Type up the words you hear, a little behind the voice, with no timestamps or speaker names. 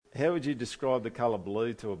How would you describe the colour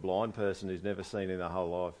blue to a blind person who's never seen it in their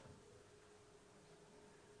whole life?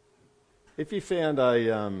 If you found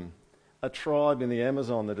a tribe in the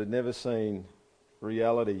Amazon that had never seen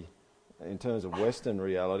reality in terms of Western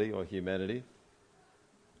reality or humanity,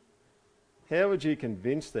 how would you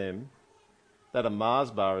convince them that a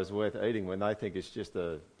Mars bar is worth eating when they think it's just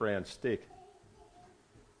a brown stick?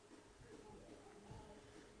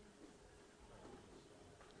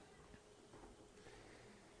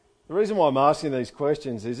 The reason why I'm asking these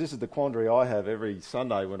questions is this is the quandary I have every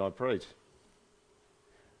Sunday when I preach.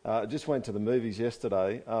 I just went to the movies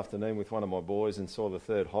yesterday afternoon with one of my boys and saw the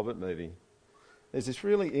third Hobbit movie. There's this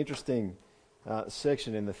really interesting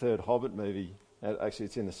section in the third Hobbit movie, actually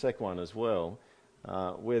it's in the second one as well,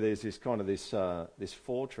 where there's this kind of this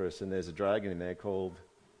fortress and there's a dragon in there called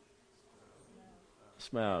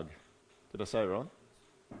Smaug. Did I say it right?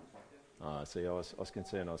 Oh, see, I was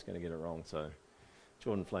concerned I was going to get it wrong, so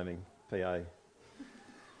Jordan Fleming, PA.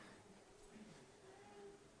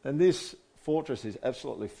 And this fortress is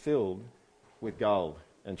absolutely filled with gold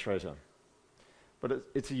and treasure. But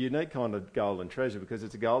it's a unique kind of gold and treasure because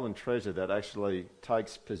it's a gold and treasure that actually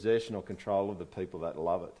takes possession or control of the people that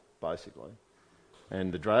love it, basically.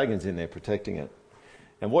 And the dragon's in there protecting it.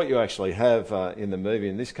 And what you actually have in the movie,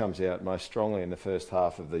 and this comes out most strongly in the first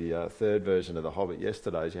half of the third version of The Hobbit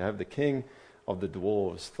yesterday, is you have the king of the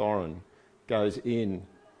dwarves, Thorin, goes in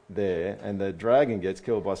there and the dragon gets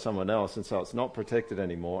killed by someone else, and so it's not protected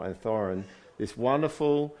anymore, and Thorin, this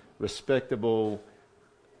wonderful, respectable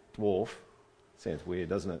dwarf, sounds weird,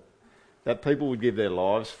 doesn't it, that people would give their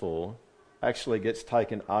lives for, actually gets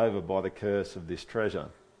taken over by the curse of this treasure.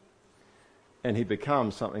 And he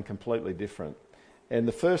becomes something completely different. And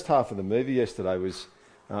the first half of the movie yesterday was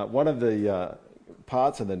one of the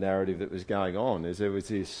parts of the narrative that was going on is there were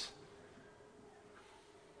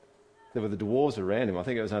the dwarves around him, I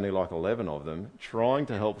think it was only like 11 of them, trying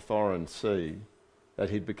to help Thorin see that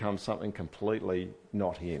he'd become something completely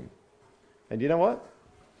not him. And you know what?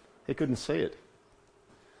 He couldn't see it.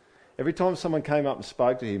 Every time someone came up and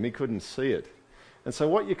spoke to him, he couldn't see it. And so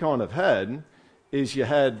what you kind of had is you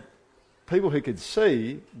had people who could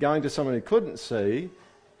see going to someone who couldn't see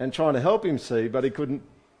and trying to help him see, but he couldn't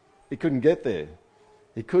get there.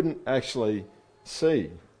 He couldn't actually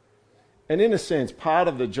see. And in a sense, part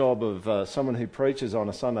of the job of someone who preaches on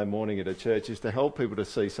a Sunday morning at a church is to help people to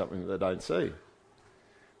see something that they don't see.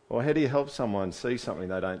 Well, how do you help someone see something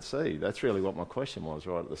they don't see? That's really what my question was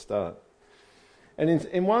right at the start. And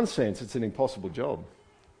in one sense, it's an impossible job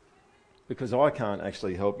because I can't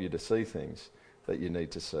actually help you to see things that you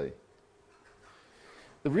need to see.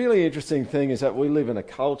 The really interesting thing is that we live in a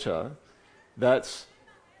culture that's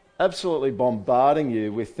absolutely bombarding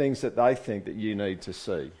you with things that they think that you need to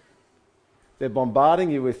see. They're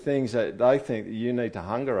bombarding you with things that they think that you need to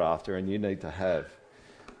hunger after and you need to have.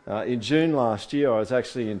 In June last year, I was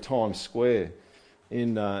actually in Times Square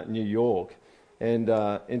in New York. And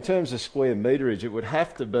in terms of square meterage, it would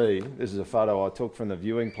have to be, this is a photo I took from the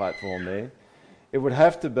viewing platform there, it would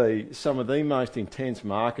have to be some of the most intense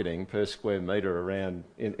marketing per square metre around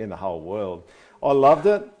in the whole world. I loved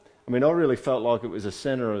it. I mean, I really felt like it was a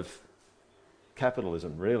centre of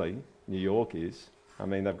capitalism, really. New York is. I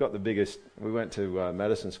mean, they've got the biggest, we went to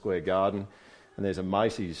Madison Square Garden, and there's a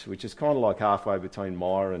Macy's, which is kind of like halfway between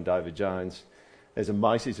Myer and David Jones. There's a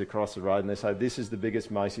Macy's across the road, and they say, this is the biggest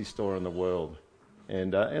Macy's store in the world.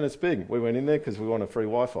 And it's big. We went in there because we wanted free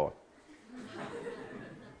Wi-Fi.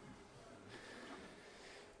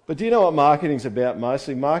 But do you know what marketing's about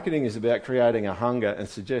mostly? Marketing is about creating a hunger and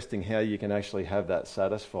suggesting how you can actually have that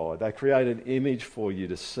satisfied. They create an image for you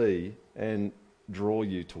to see and draw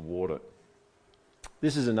you toward it.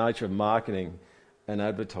 This is the nature of marketing and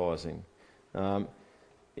advertising.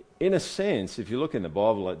 In a sense, if you look in the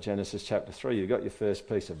Bible at Genesis chapter 3, you've got your first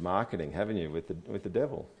piece of marketing, haven't you, with the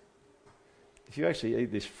devil. If you actually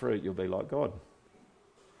eat this fruit, you'll be like God.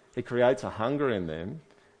 He creates a hunger in them,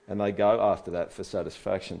 and they go after that for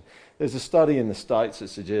satisfaction. There's a study in the States that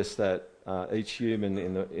suggests that each human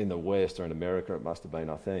in the West, or in America it must have been,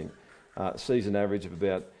 I think, sees an average of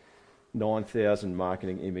about 9,000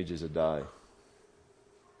 marketing images a day.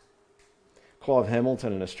 Clive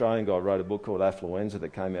Hamilton, an Australian guy, wrote a book called Affluenza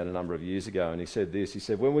that came out a number of years ago, and he said this. He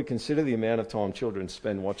said, when we consider the amount of time children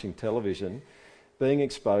spend watching television, being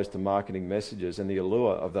exposed to marketing messages and the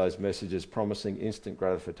allure of those messages promising instant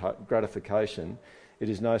gratification, it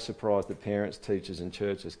is no surprise that parents, teachers and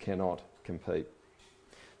churches cannot compete.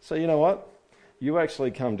 So you know what? You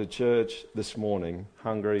actually come to church this morning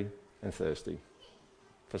hungry and thirsty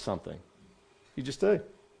for something. You just do.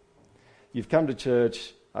 You've come to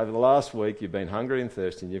church over the last week, you've been hungry and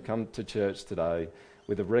thirsty, and you've come to church today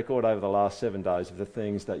with a record over the last 7 days of the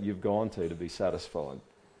things that you've gone to be satisfied.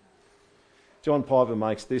 John Piper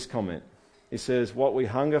makes this comment. He says, what we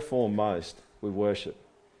hunger for most, we worship.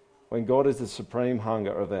 When God is the supreme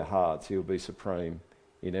hunger of our hearts, he will be supreme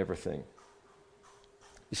in everything.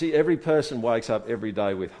 You see, every person wakes up every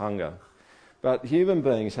day with hunger, but human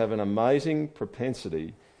beings have an amazing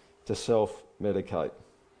propensity to self-medicate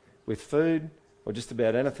with food or just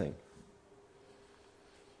about anything.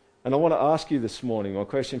 And I want to ask you this morning, my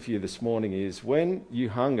question for you this morning is, when you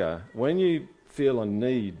hunger, when you feel a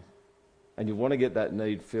need and you want to get that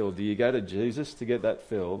need filled, do you go to Jesus to get that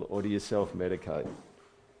filled, or do you self-medicate?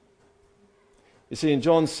 You see, in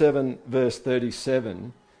John 7 verse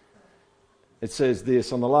 37, it says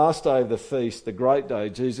this, on the last day of the feast, the great day,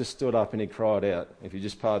 Jesus stood up and he cried out, if you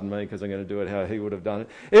just pardon me because I'm going to do it how he would have done it,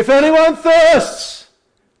 if anyone thirsts,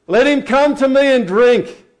 let him come to me and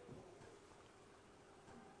drink.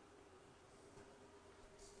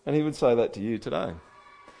 And he would say that to you today.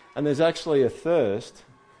 And there's actually a thirst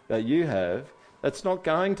that you have that's not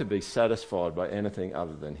going to be satisfied by anything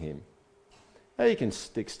other than him. Now you can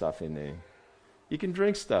stick stuff in there. You can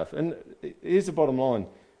drink stuff. And here's the bottom line.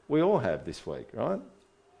 We all have this week, right?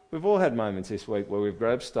 We've all had moments this week where we've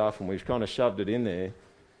grabbed stuff and we've kind of shoved it in there.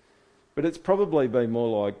 But it's probably been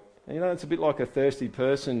more like, it's a bit like a thirsty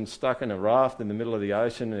person stuck in a raft in the middle of the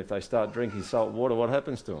ocean, and if they start drinking salt water, what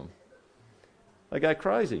happens to them? They go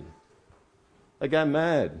crazy. They go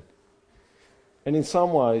mad. And in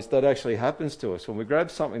some ways, that actually happens to us. When we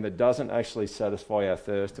grab something that doesn't actually satisfy our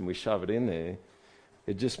thirst and we shove it in there,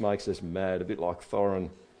 it just makes us mad, a bit like Thorin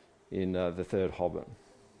in The Third Hobbit.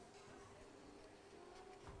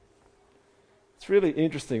 It's really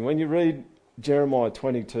interesting. When you read Jeremiah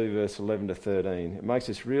 22, verse 11 to 13, it makes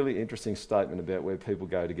this really interesting statement about where people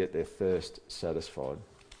go to get their thirst satisfied.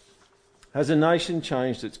 Has a nation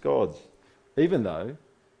changed its gods, even though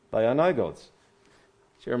they are no gods?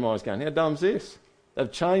 Jeremiah's going, how dumb's this?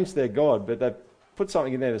 They've changed their God, but they've put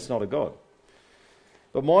something in there that's not a God.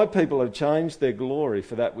 But my people have changed their glory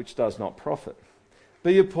for that which does not profit.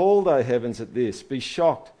 Be appalled, O heavens, at this. Be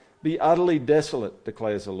shocked. Be utterly desolate,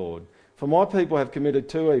 declares the Lord. For my people have committed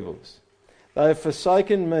two evils. They have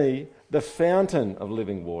forsaken me, the fountain of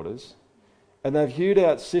living waters, and they've hewed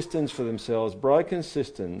out cisterns for themselves, broken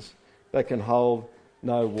cisterns that can hold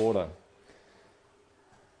no water.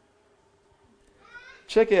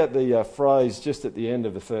 Check out the phrase just at the end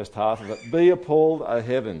of the first half of it. Be appalled, O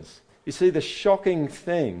heavens. You see, the shocking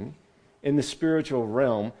thing in the spiritual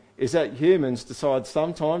realm is that humans decide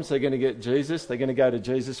sometimes they're going to get Jesus, they're going to go to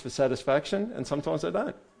Jesus for satisfaction, and sometimes they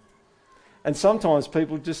don't. And sometimes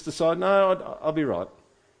people just decide, no, I'll be right.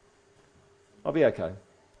 I'll be okay.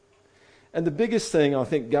 And the biggest thing, I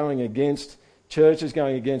think, going against churches,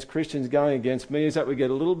 going against Christians, going against me, is that we get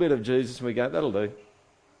a little bit of Jesus and we go, that'll do.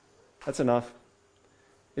 That's enough.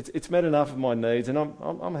 It's met enough of my needs, and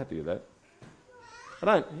I'm happy with that.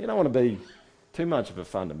 You don't want to be too much of a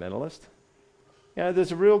fundamentalist.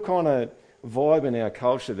 There's a real kind of vibe in our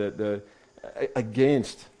culture that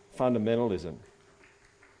against fundamentalism.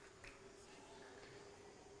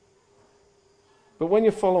 But when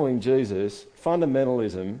you're following Jesus,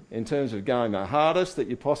 fundamentalism, in terms of going the hardest that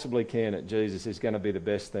you possibly can at Jesus, is going to be the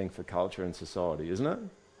best thing for culture and society, isn't it?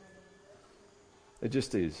 It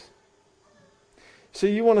just is. So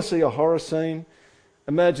you want to see a horror scene?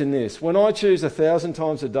 Imagine this. When I choose 1,000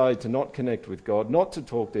 times a day to not connect with God, not to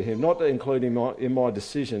talk to him, not to include him in my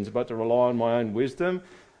decisions, but to rely on my own wisdom,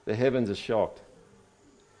 the heavens are shocked.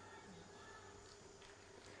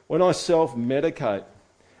 When I self-medicate,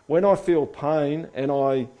 when I feel pain and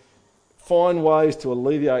I find ways to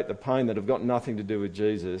alleviate the pain that have got nothing to do with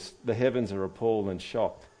Jesus, the heavens are appalled and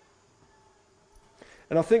shocked.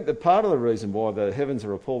 And I think that part of the reason why the heavens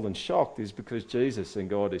are appalled and shocked is because Jesus and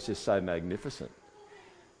God is just so magnificent.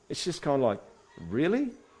 It's just kind of like, really?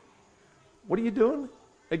 What are you doing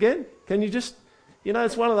again? Can you just,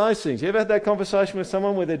 it's one of those things. You ever had that conversation with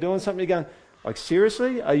someone where they're doing something, you're going, like,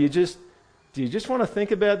 seriously? Do you just want to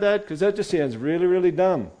think about that? Because that just sounds really, really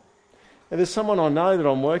dumb. And there's someone I know that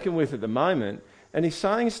I'm working with at the moment, and he's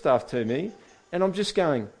saying stuff to me, and I'm just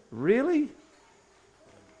going, really?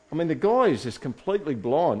 I mean, the guy is just completely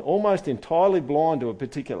blind, almost entirely blind to a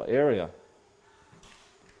particular area.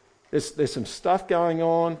 There's some stuff going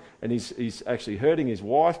on, and he's actually hurting his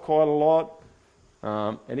wife quite a lot,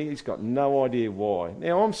 and he's got no idea why.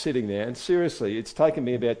 Now, I'm sitting there, and seriously, it's taken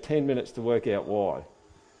me about 10 minutes to work out why.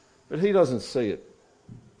 But he doesn't see it.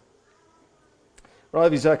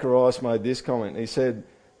 Ravi Zacharias made this comment. He said,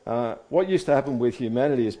 what used to happen with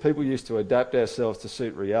humanity is people used to adapt ourselves to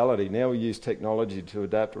suit reality. Now we use technology to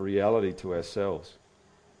adapt reality to ourselves.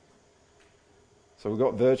 So we've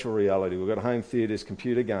got virtual reality, we've got home theatres,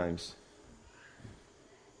 computer games.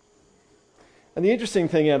 And the interesting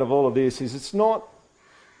thing out of all of this is it's not,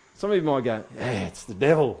 some of you might go, yeah, it's the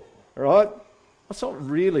devil, right? It's not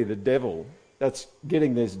really the devil that's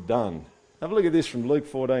getting this done. Have a look at this from Luke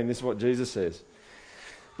 14, this is what Jesus says.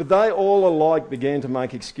 But they all alike began to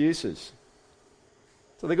make excuses.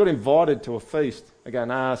 So they got invited to a feast. They go,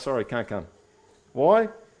 nah, sorry, can't come. Why?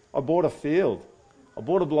 I bought a field. I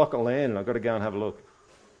bought a block of land and I've got to go and have a look.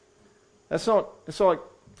 It's like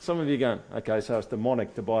some of you going, okay, so it's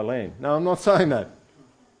demonic to buy land. No, I'm not saying that.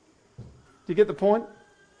 Do you get the point?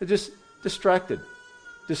 They're just distracted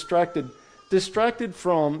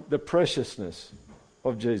from the preciousness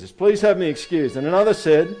of Jesus. Please have me excused. And another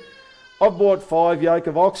said, I've bought 5 yoke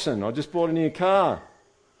of oxen. I just bought a new car.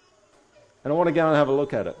 And I want to go and have a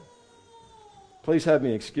look at it. Please have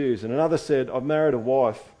me excused. And another said, I've married a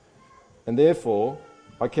wife, and therefore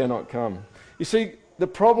I cannot come. You see, the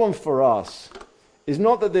problem for us is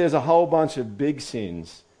not that there's a whole bunch of big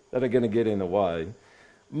sins that are going to get in the way.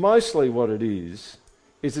 Mostly what it is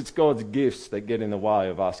it's God's gifts that get in the way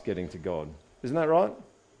of us getting to God. Isn't that right?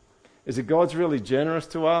 Is it God's really generous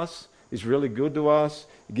to us? He's really good to us.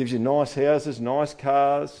 He gives you nice houses, nice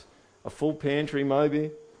cars, a full pantry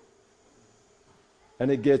maybe.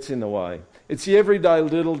 And it gets in the way. It's the everyday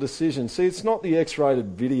little decision. See, it's not the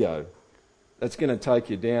X-rated video that's going to take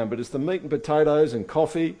you down, but it's the meat and potatoes and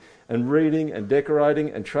coffee and reading and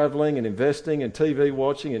decorating and travelling and investing and TV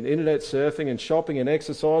watching and internet surfing and shopping and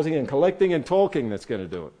exercising and collecting and talking that's going to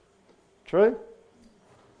do it. True?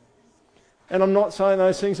 And I'm not saying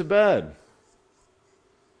those things are bad.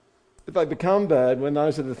 But they become bad when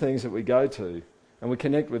those are the things that we go to and we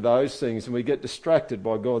connect with those things and we get distracted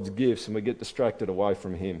by God's gifts and we get distracted away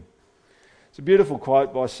from Him. It's a beautiful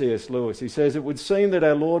quote by C.S. Lewis. He says, it would seem that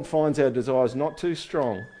our Lord finds our desires not too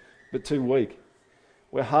strong, but too weak.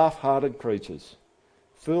 We're half-hearted creatures,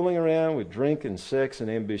 fooling around with drink and sex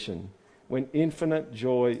and ambition, when infinite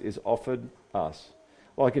joy is offered us.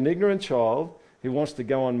 Like an ignorant child who wants to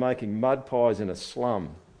go on making mud pies in a slum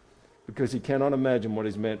because he cannot imagine what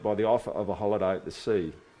is meant by the offer of a holiday at the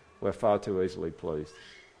sea. We're far too easily pleased.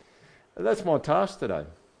 And that's my task today.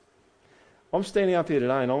 I'm standing up here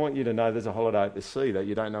today and I want you to know there's a holiday at the sea that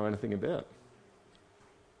you don't know anything about.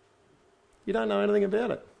 You don't know anything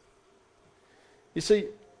about it. You see,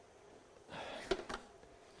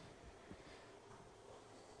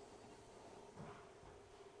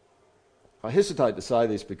 I hesitate to say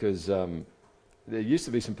this because there used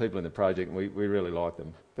to be some people in the project and we really liked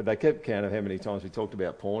them, but they kept count of how many times we talked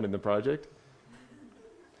about porn in the project.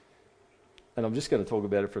 And I'm just going to talk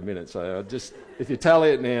about it for a minute. So if you tally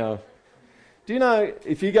it now, do you know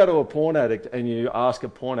if you go to a porn addict and you ask a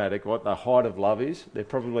porn addict what the height of love is, they're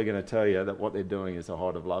probably going to tell you that what they're doing is the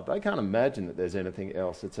height of love. They can't imagine that there's anything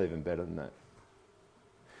else that's even better than that.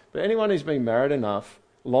 But anyone who's been married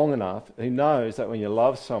long enough, who knows that when you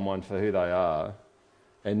love someone for who they are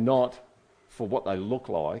and not for what they look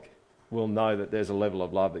like, will know that there's a level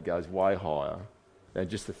of love that goes way higher than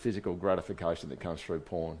just the physical gratification that comes through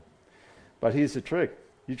porn. But here's the trick.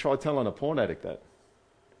 You try telling a porn addict that.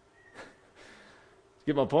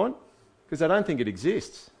 Get my point? Because they don't think it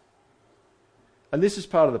exists. And this is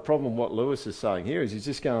part of the problem, what Lewis is saying here, is he's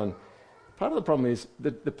just going, part of the problem is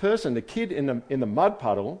that the person, the kid in the mud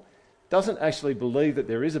puddle, doesn't actually believe that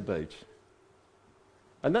there is a beach.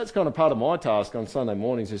 And that's kind of part of my task on Sunday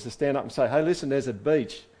mornings, is to stand up and say, hey, listen, there's a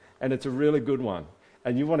beach, and it's a really good one.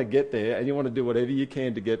 And you want to get there, and you want to do whatever you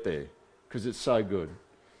can to get there, because it's so good.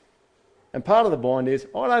 And part of the bind is,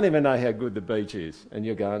 I don't even know how good the beach is. And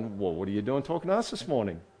you're going, well, what are you doing talking to us this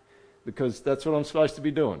morning? Because that's what I'm supposed to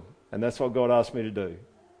be doing. And that's what God asked me to do.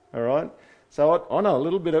 All right? So I know a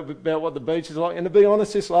little bit about what the beach is like. And to be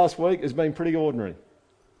honest, this last week has been pretty ordinary.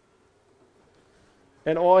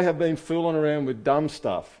 And I have been fooling around with dumb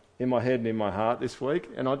stuff in my head and in my heart this week.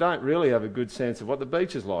 And I don't really have a good sense of what the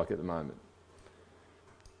beach is like at the moment.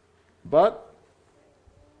 But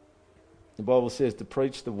the Bible says to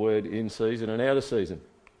preach the word in season and out of season.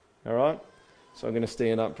 All right? So I'm going to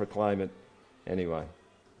stand up and proclaim it anyway.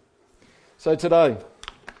 So today,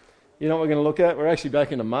 you know what we're going to look at? We're actually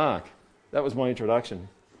back into Mark. That was my introduction.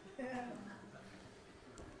 And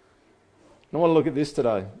I want to look at this today.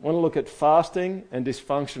 I want to look at fasting and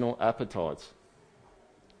dysfunctional appetites.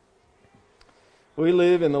 We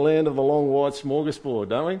live in the land of the long white smorgasbord,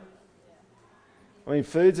 don't we? I mean,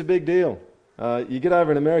 food's a big deal. You get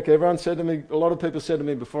over in America, everyone said to me, a lot of people said to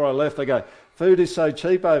me before I left, they go, food is so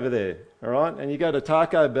cheap over there, all right? And you go to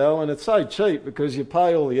Taco Bell and it's so cheap because you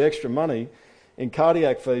pay all the extra money in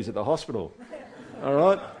cardiac fees at the hospital, all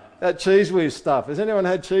right? That Cheese Whiz stuff. Has anyone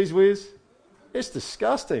had Cheese Whiz? It's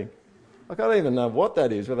disgusting. Like, I don't even know what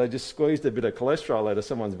that is, where they just squeezed a bit of cholesterol out of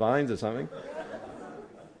someone's veins or something.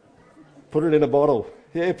 Put it in a bottle.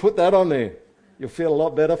 Yeah, put that on there. You'll feel a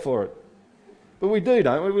lot better for it. But we do,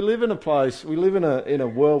 don't we? We live in a place, we live in a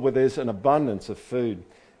world where there's an abundance of food.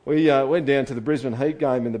 We went down to the Brisbane Heat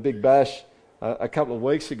game in the Big Bash a couple of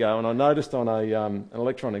weeks ago, and I noticed on an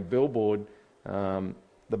electronic billboard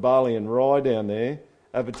the barley and rye down there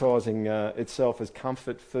advertising itself as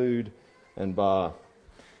comfort food and bar.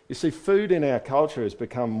 You see, food in our culture has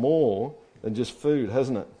become more than just food,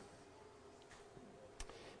 hasn't it?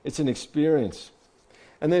 It's an experience.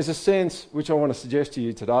 And there's a sense, which I want to suggest to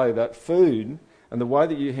you today, that food and the way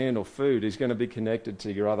that you handle food is going to be connected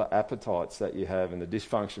to your other appetites that you have and the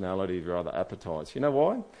dysfunctionality of your other appetites. You know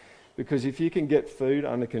why? Because if you can get food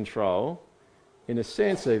under control, in a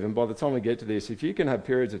sense even, by the time we get to this, if you can have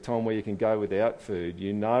periods of time where you can go without food,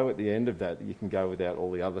 you know at the end of that you can go without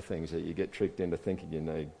all the other things that you get tricked into thinking you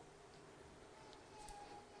need.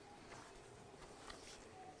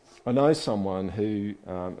 I know someone who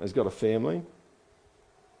has got a family,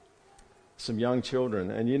 some young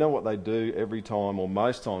children, and you know what they do every time, or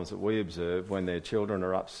most times that we observe, when their children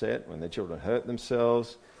are upset, when their children hurt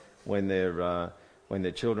themselves, when their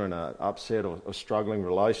children are upset or struggling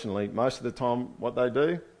relationally, most of the time what they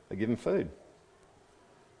do, they give them food.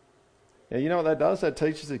 Now, you know what that does? That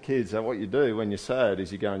teaches the kids that what you do when you're sad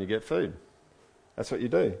is you go and you get food. That's what you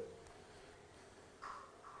do.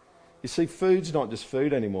 You see, food's not just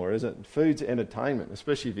food anymore, is it? Food's entertainment,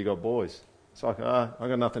 especially if you've got boys. It's like, I've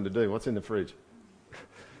got nothing to do. What's in the fridge?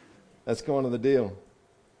 That's kind of the deal.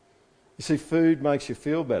 You see, food makes you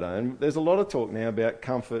feel better. And there's a lot of talk now about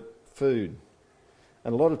comfort food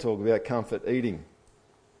and a lot of talk about comfort eating.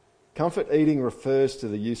 Comfort eating refers to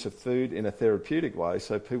the use of food in a therapeutic way,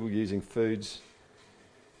 so people using foods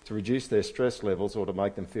to reduce their stress levels or to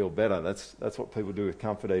make them feel better. That's what people do with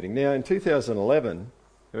comfort eating. Now, in 2011,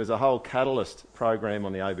 there was a whole Catalyst program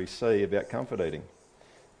on the ABC about comfort eating.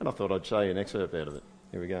 And I thought I'd show you an excerpt out of it.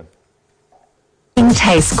 Here we go. It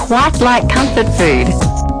tastes quite like comfort food.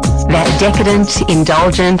 That decadent,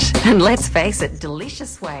 indulgent, and let's face it,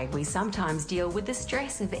 delicious way we sometimes deal with the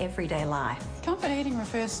stress of everyday life. Comfort eating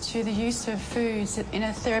refers to the use of foods in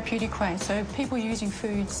a therapeutic way. So people using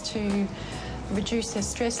foods to reduce their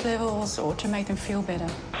stress levels or to make them feel better.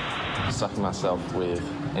 Stuffing myself with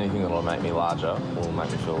anything that will make me larger will make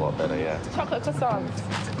me feel a lot better, yeah. Chocolate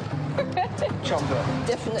croissants. Chocolate.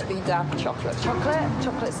 Definitely dark chocolate.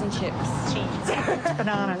 Chocolates and chips. Cheese.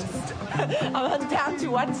 Bananas. I'm down to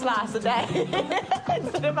one slice a day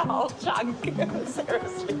instead of a whole chunk.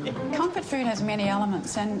 Seriously. Comfort food has many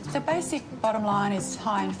elements, and the basic bottom line is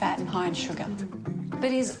high in fat and high in sugar.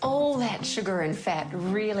 But is all that sugar and fat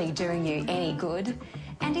really doing you any good?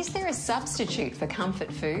 And is there a substitute for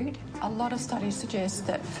comfort food? A lot of studies suggest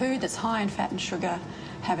that food that's high in fat and sugar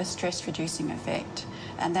have a stress-reducing effect,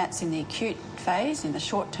 and that's in the acute phase, in the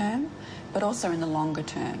short term, but also in the longer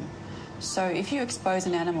term. So if you expose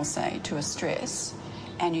an animal, say, to a stress,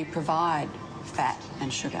 and you provide fat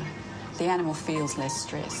and sugar, the animal feels less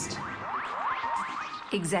stressed.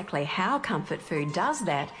 Exactly how comfort food does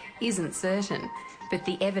that isn't certain, but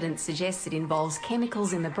the evidence suggests it involves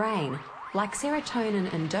chemicals in the brain, like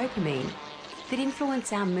serotonin and dopamine, that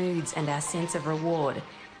influence our moods and our sense of reward,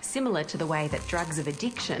 similar to the way that drugs of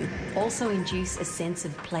addiction also induce a sense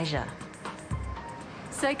of pleasure.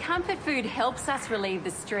 So comfort food helps us relieve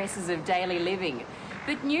the stresses of daily living,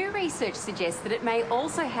 but new research suggests that it may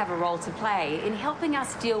also have a role to play in helping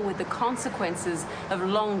us deal with the consequences of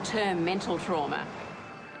long-term mental trauma.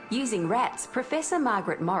 Using rats, Professor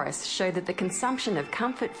Margaret Morris showed that the consumption of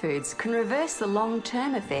comfort foods can reverse the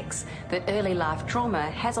long-term effects that early life trauma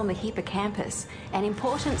has on the hippocampus, an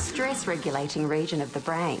important stress-regulating region of the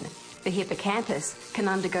brain. The hippocampus can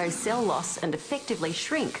undergo cell loss and effectively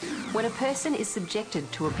shrink when a person is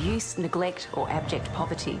subjected to abuse, neglect, or abject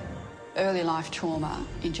poverty. Early life trauma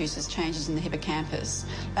induces changes in the hippocampus,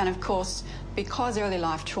 and of course, because early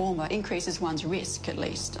life trauma increases one's risk, at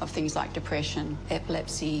least, of things like depression,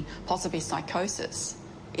 epilepsy, possibly psychosis,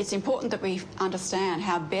 it's important that we understand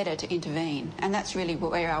how better to intervene, and that's really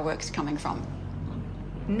where our work's coming from.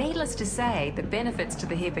 Needless to say, the benefits to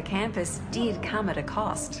the hippocampus did come at a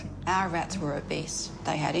cost. Our rats were obese.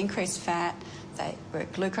 They had increased fat, they were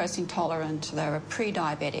glucose intolerant, they were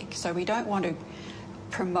pre-diabetic, so we don't want to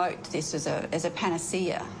promote this as a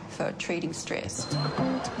panacea for treating stress.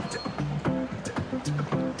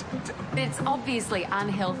 It's obviously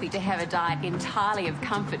unhealthy to have a diet entirely of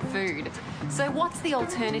comfort food. So what's the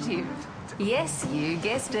alternative? Yes, you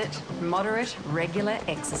guessed it, moderate, regular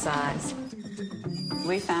exercise.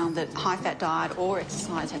 we found that high-fat diet or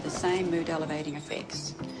exercise had the same mood-elevating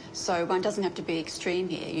effects. So one doesn't have to be extreme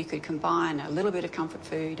here. You could combine a little bit of comfort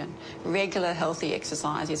food, and regular healthy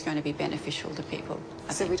exercise is going to be beneficial to people.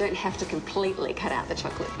 So we don't have to completely cut out the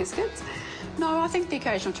chocolate biscuits? No, I think the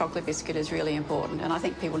occasional chocolate biscuit is really important, and I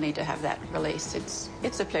think people need to have that release.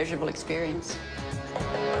 It's a pleasurable experience.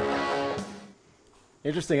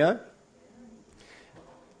 Interesting, eh?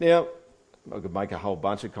 Now, I could make a whole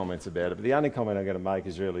bunch of comments about it, but the only comment I'm going to make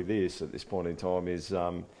is really this at this point in time is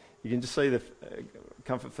you can just see that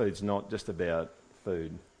comfort food's not just about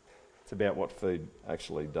food. It's about what food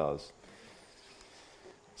actually does.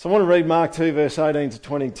 So I want to read Mark 2, verse 18 to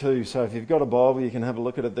 22. So if you've got a Bible, you can have a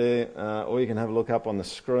look at it there, or you can have a look up on the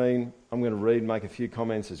screen. I'm going to read and make a few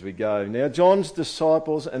comments as we go. Now, John's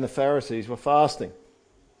disciples and the Pharisees were fasting,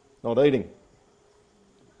 not eating.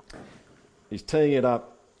 He's teeing it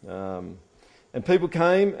up. And people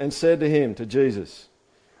came and said to him, to Jesus,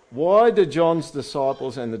 "Why do John's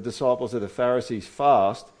disciples and the disciples of the Pharisees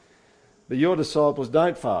fast, but your disciples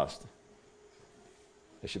don't fast?"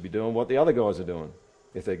 They should be doing what the other guys are doing,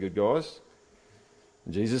 if they're good guys.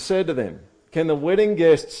 And Jesus said to them, "Can the wedding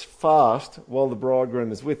guests fast while the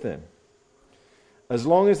bridegroom is with them? As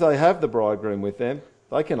long as they have the bridegroom with them,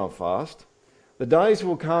 they cannot fast. The days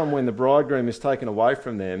will come when the bridegroom is taken away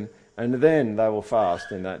from them, and then they will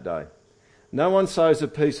fast in that day. No one sews a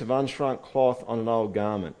piece of unshrunk cloth on an old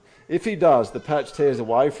garment. If he does, the patch tears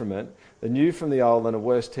away from it, the new from the old, and a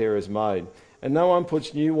worse tear is made. And no one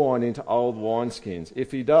puts new wine into old wineskins.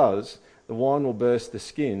 If he does, the wine will burst the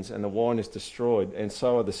skins, and the wine is destroyed, and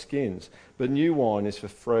so are the skins. But new wine is for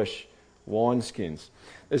fresh wineskins."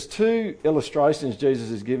 There's two illustrations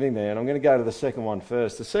Jesus is giving there, and I'm going to go to the second one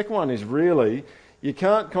first. The second one is really, you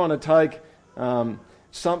can't kind of take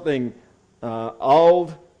something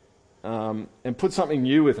old and put something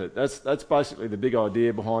new with it. That's basically the big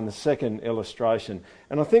idea behind the second illustration.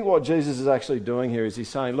 And I think what Jesus is actually doing here is he's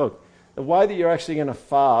saying, look, the way that you're actually going to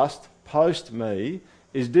fast post me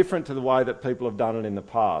is different to the way that people have done it in the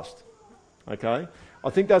past. Okay? I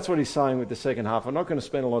think that's what he's saying with the second half. I'm not going to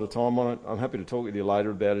spend a lot of time on it. I'm happy to talk with you later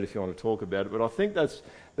about it if you want to talk about it. But I think that's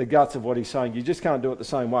the guts of what he's saying. You just can't do it the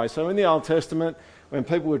same way. So in the Old Testament, when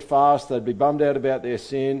people would fast, they'd be bummed out about their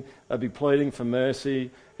sin. They'd be pleading for mercy.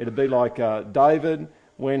 It'd be like David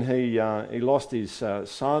when he lost his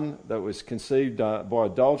son that was conceived by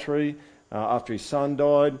adultery after his son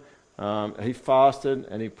died. He fasted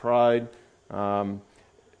and he prayed.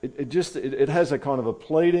 It has a kind of a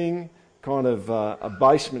pleading, kind of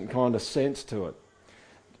abasement kind of sense to it.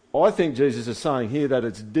 I think Jesus is saying here that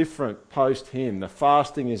it's different post him. The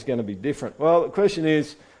fasting is going to be different. Well, the question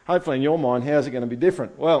is, hopefully in your mind, how's it going to be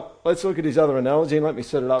different? Well, let's look at his other analogy and let me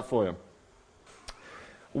set it up for you.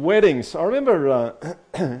 Weddings. I remember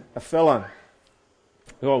a fella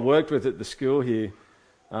who I worked with at the school here.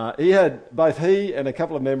 Both he and a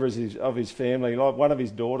couple of members of his family, like one of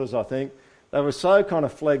his daughters, I think, they were so kind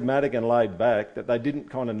of phlegmatic and laid back that they didn't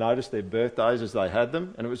kind of notice their birthdays as they had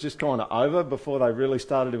them, and it was just kind of over before they really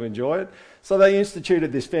started to enjoy it. So they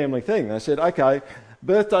instituted this family thing. They said, okay,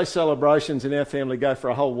 birthday celebrations in our family go for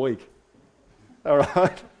a whole week. All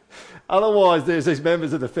right? Otherwise, there's these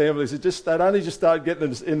members of the families that they'd only just start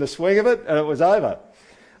getting in the swing of it, and it was over.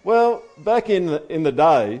 Well, back in the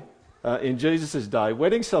day, in Jesus' day,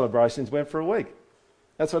 wedding celebrations went for a week.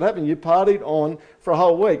 That's what happened. You partied on for a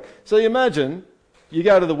whole week. So you imagine, you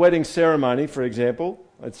go to the wedding ceremony, for example.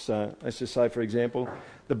 Let's just say, for example,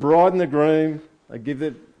 the bride and the groom,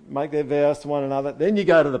 they make their vows to one another. Then you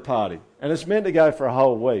go to the party, and it's meant to go for a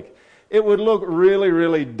whole week. It would look really,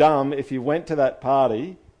 really dumb if you went to that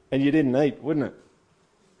party and you didn't eat, wouldn't it?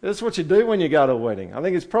 That's what you do when you go to a wedding. I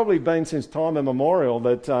think it's probably been since time immemorial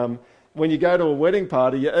that when you go to a wedding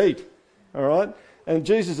party, you eat. All right? And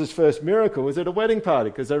Jesus' first miracle was at a wedding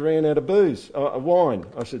party because they ran out of wine,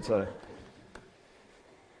 I should say.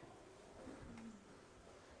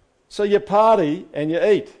 So you party and you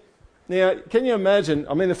eat. Now, can you imagine?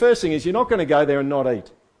 I mean, the first thing is you're not going to go there and not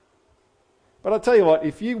eat. But I'll tell you what,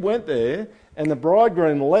 if you went there and the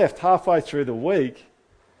bridegroom left halfway through the week,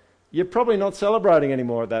 you're probably not celebrating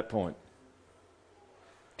anymore at that point.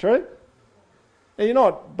 True? Now, you're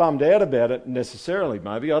not bummed out about it necessarily,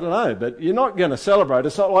 maybe, I don't know, but you're not going to celebrate.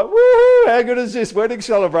 It's not like, woohoo, how good is this wedding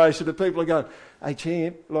celebration? That people are going, hey,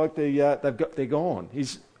 champ, like they're gone.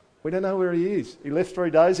 We don't know where he is. He left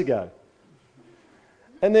 3 days ago.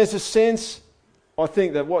 And there's a sense, I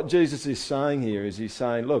think, that what Jesus is saying here is he's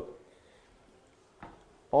saying, look,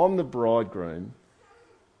 I'm the bridegroom.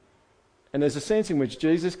 And there's a sense in which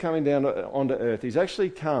Jesus coming down onto earth, he's actually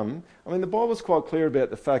come. The Bible's quite clear about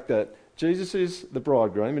the fact that Jesus is the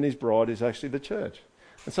bridegroom and his bride is actually the church.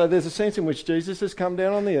 And so there's a sense in which Jesus has come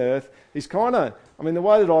down on the earth. He's kind of, the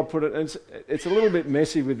way that I put it, it's a little bit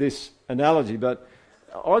messy with this analogy, but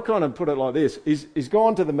I kind of put it like this. He's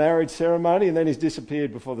gone to the marriage ceremony and then he's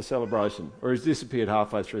disappeared before the celebration, or he's disappeared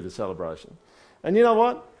halfway through the celebration. And you know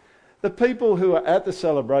what? The people who are at the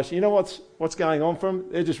celebration, you know what's going on for them?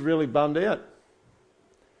 They're just really bummed out.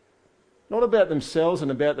 Not about themselves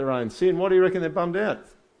and about their own sin. What do you reckon they're bummed out?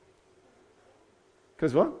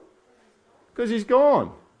 Because what? Because he's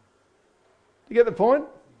gone. You get the point?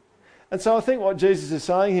 And so I think what Jesus is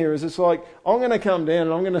saying here is it's like, I'm going to come down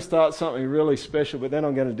and I'm going to start something really special, but then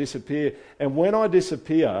I'm going to disappear. And when I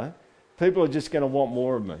disappear, people are just going to want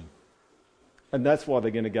more of me. And that's why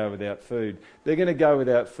they're going to go without food. They're going to go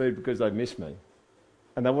without food because they miss me.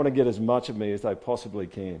 And they want to get as much of me as they possibly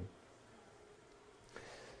can.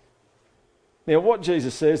 Now, what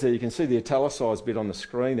Jesus says there, you can see the italicised bit on the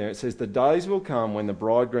screen there. It says, the days will come when the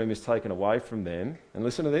bridegroom is taken away from them. And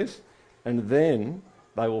listen to this. And then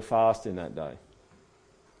they will fast in that day.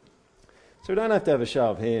 So we don't have to have a show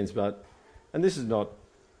of hands, and this is not,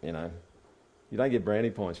 you don't get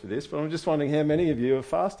brownie points for this, but I'm just wondering how many of you have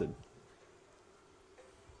fasted?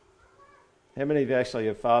 How many of you actually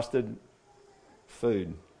have fasted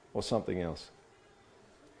food or something else?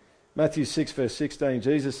 Matthew 6 verse 16,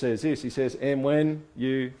 Jesus says this, he says, and when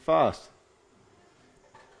you fast.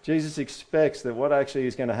 Jesus expects that what actually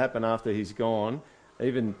is going to happen after he's gone,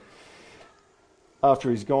 even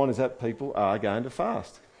after he's gone, is that people are going to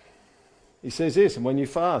fast. He says this, and when you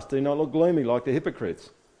fast, do not look gloomy like the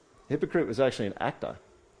hypocrites. A hypocrite was actually an actor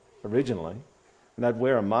originally, and they'd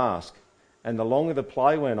wear a mask. And the longer the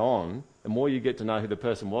play went on, the more you get to know who the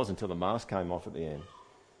person was until the mask came off at the end.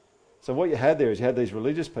 So what you had there is you had these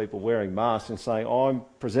religious people wearing masks and saying, I'm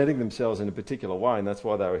presenting themselves in a particular way, and that's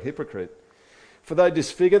why they were a hypocrite. For they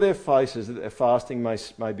disfigure their faces that their fasting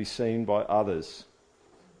may be seen by others.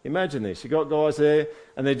 Imagine this. You've got guys there,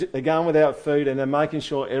 and they're going without food, and they're making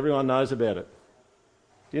sure everyone knows about it.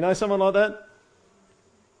 Do you know someone like that?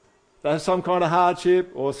 They have some kind of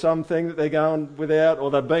hardship or something that they're going without, or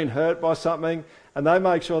they've been hurt by something, and they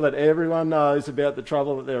make sure that everyone knows about the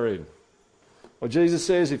trouble that they're in. Well, Jesus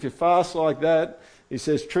says, if you fast like that, he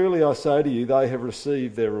says, truly I say to you, they have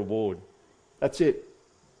received their reward. That's it.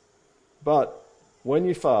 But when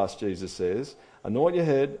you fast, Jesus says, anoint your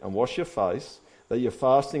head and wash your face, that your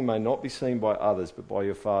fasting may not be seen by others, but by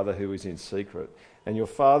your Father who is in secret. And your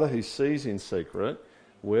Father who sees in secret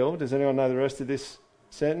will, does anyone know the rest of this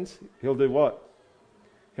sentence? He'll do what?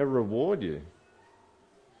 He'll reward you.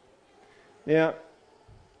 Now,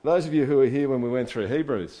 those of you who were here when we went through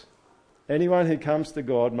Hebrews, anyone who comes to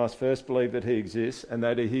God must first believe that he exists and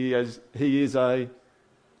that he is a...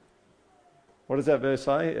 What does that verse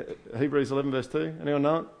say? Hebrews 11 verse 2. Anyone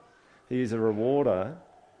know it? He is a rewarder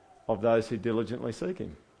of those who diligently seek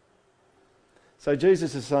him. So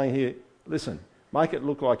Jesus is saying here, listen, make it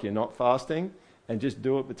look like you're not fasting and just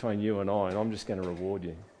do it between you and I'm just going to reward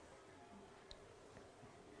you.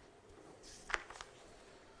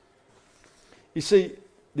 You see,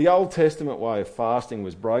 the Old Testament way of fasting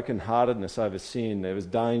was broken-heartedness over sin. There was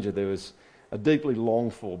danger. There was a deeply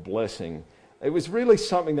longed-for blessing. It was really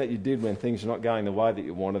something that you did when things were not going the way that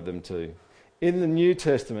you wanted them to. In the New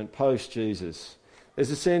Testament, post-Jesus, there's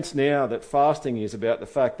a sense now that fasting is about the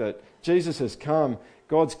fact that Jesus has come,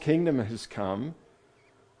 God's kingdom has come,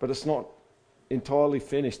 but it's not entirely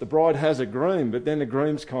finished. The bride has a groom, but then the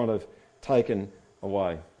groom's kind of taken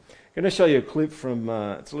away. I'm going to show you a clip from,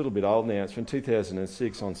 it's a little bit old now, it's from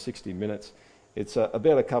 2006 on 60 Minutes. It's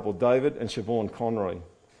about a couple, David and Siobhan Conroy.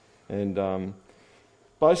 And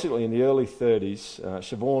basically in the early 30s,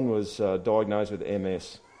 Siobhan was diagnosed with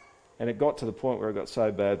MS. And it got to the point where it got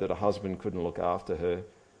so bad that her husband couldn't look after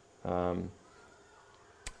her.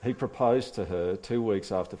 He proposed to her 2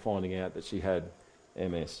 weeks after finding out that she had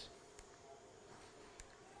MS.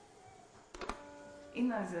 In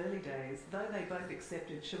those early days, though they both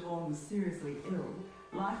accepted Siobhan was seriously ill,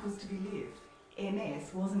 life was to be lived.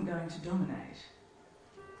 MS wasn't going to dominate.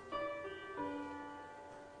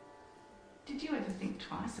 Did you ever think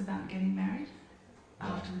twice about getting married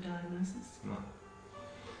after the diagnosis? No.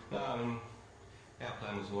 Our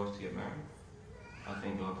plan was always to get married. I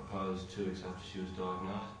think I proposed 2 weeks after she was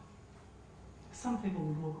diagnosed. Some people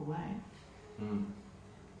would walk away.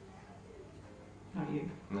 Not you.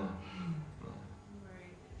 No.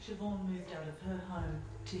 Siobhan moved out of her home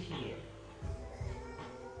to here.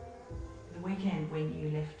 The weekend when you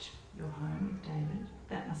left your home, David,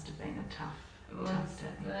 that must have been a tough day.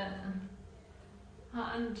 The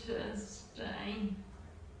hardest day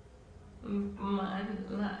of my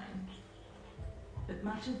life. But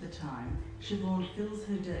much of the time, Siobhan fills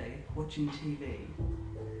her day watching TV.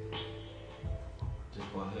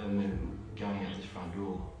 just by her going out this front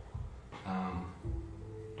door,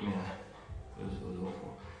 it was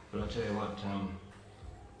awful. But I tell you what,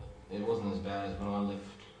 it wasn't as bad as when I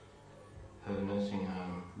left her nursing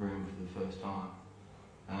room for the first time.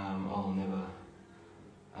 I'll never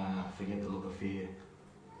forget the look of fear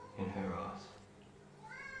in her eyes.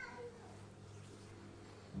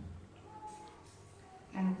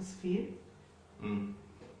 And it was fear?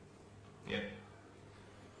 Yeah.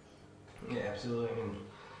 Yeah, absolutely. I mean,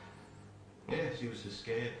 yeah, she was just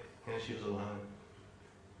scared. She was alone.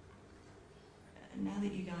 Now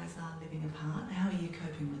that you guys are living apart, how are you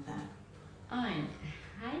coping with that? I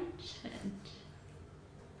hate it.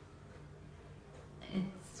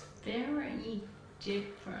 It's very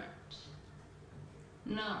different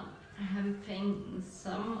not having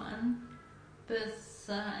someone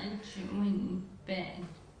beside you in bed.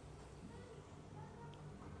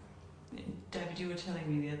 David, you were telling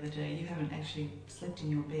me the other day you haven't actually slept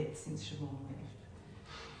in your bed since Siobhan left.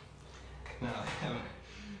 No, I haven't.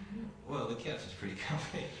 Well, the couch is pretty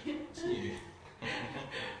comfy. It's new.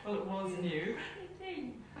 Well, it was new.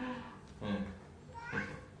 Yeah.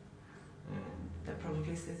 That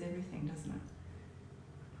probably says everything, doesn't it?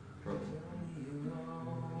 Probably.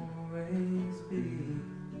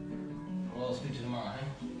 Well, I'll speak to you tomorrow, eh?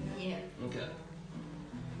 Yeah. Okay.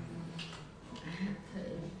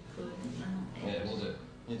 Have a good night. Yeah, we'll do.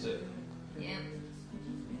 You too. Yeah.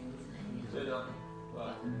 See you, Doc.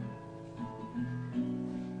 Bye.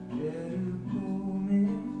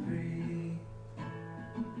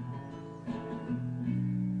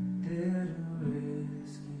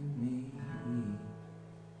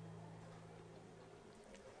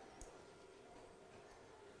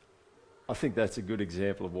 I think that's a good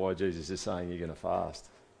example of why Jesus is saying you're going to fast.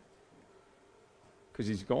 Because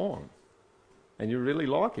he's gone. And you really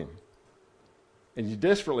like him. And you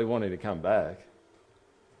desperately want him to come back.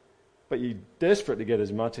 But you're desperate to get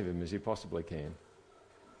as much of him as you possibly can.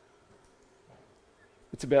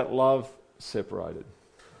 It's about love separated.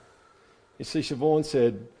 You see, Siobhan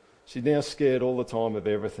said she's now scared all the time of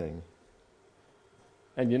everything.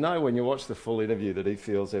 And you know when you watch the full interview that he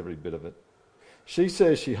feels every bit of it. She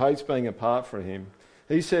says she hates being apart from him.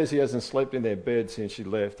 He says he hasn't slept in their bed since she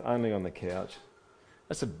left, only on the couch.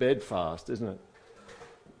 That's a bed fast, isn't it?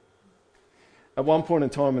 At one point in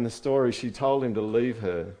time in the story, she told him to leave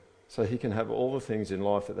her so he can have all the things in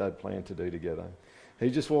life that they'd planned to do together. He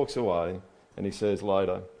just walks away and he says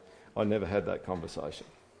later, I never had that conversation.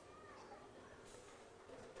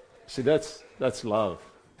 See, that's love.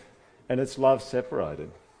 And it's love separated.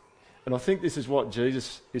 And I think this is what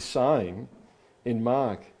Jesus is saying in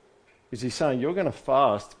Mark. Is he's saying, you're going to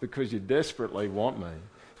fast because you desperately want me.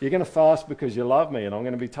 You're going to fast because you love me and I'm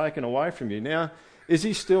going to be taken away from you. Now, is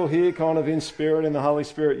he still here kind of in spirit, in the Holy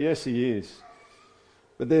Spirit? Yes, he is.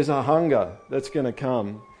 But there's a hunger that's going to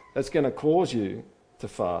come that's going to cause you to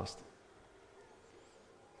fast.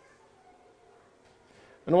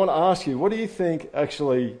 And I want to ask you, what do you think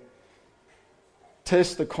actually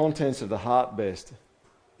tests the contents of the heart best?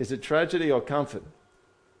 Is it tragedy or comfort?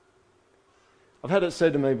 I've had it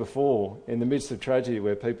said to me before in the midst of tragedy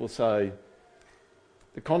where people say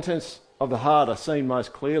the contents of the heart are seen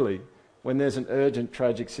most clearly when there's an urgent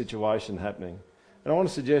tragic situation happening. And I want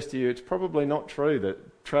to suggest to you it's probably not true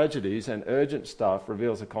that tragedies and urgent stuff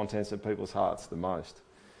reveals the contents of people's hearts the most.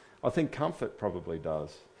 I think comfort probably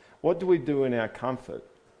does. What do we do in our comfort?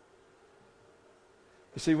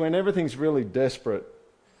 You see, when everything's really desperate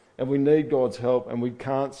and we need God's help and we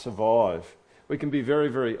can't survive, we can be very,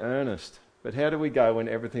 very earnest. But how do we go when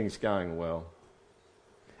everything's going well?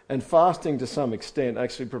 And fasting to some extent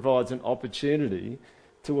actually provides an opportunity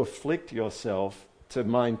to afflict yourself, to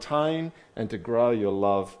maintain and to grow your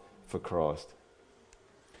love for Christ.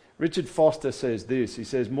 Richard Foster says this, he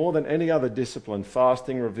says, more than any other discipline,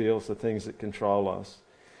 fasting reveals the things that control us.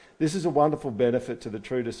 This is a wonderful benefit to the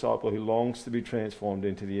true disciple who longs to be transformed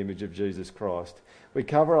into the image of Jesus Christ. We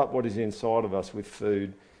cover up what is inside of us with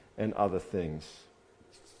food and other things.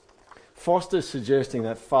 Foster's suggesting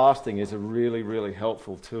that fasting is a really, really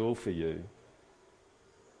helpful tool for you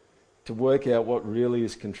to work out what really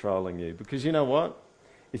is controlling you. Because you know what?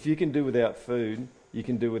 If you can do without food, you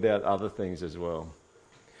can do without other things as well.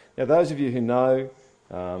 Now, those of you who know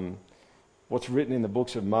what's written in the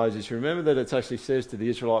books of Moses, remember that it actually says to the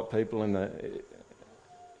Israelite people in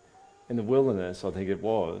the wilderness, I think it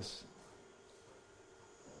was,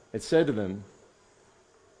 it said to them,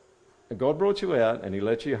 God brought you out and he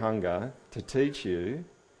let you hunger to teach you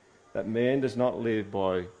that man does not live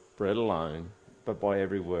by bread alone, but by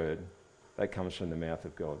every word that comes from the mouth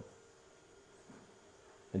of God.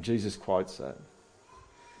 And Jesus quotes that.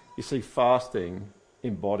 You see, fasting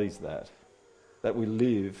embodies that we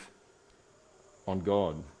live on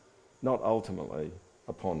God, not ultimately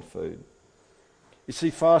upon food. You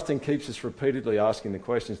see, fasting keeps us repeatedly asking the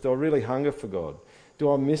questions, do I really hunger for God?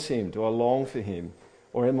 Do I miss him? Do I long for him?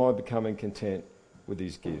 Or am I becoming content with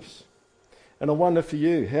his gifts? And I wonder for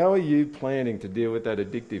you, how are you planning to deal with that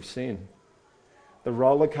addictive sin? The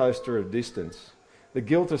roller coaster of distance, the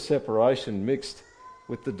guilt of separation mixed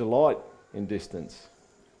with the delight in distance.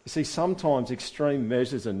 You see, sometimes extreme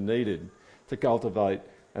measures are needed to cultivate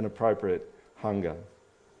an appropriate hunger.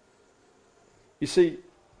 You see,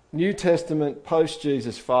 New Testament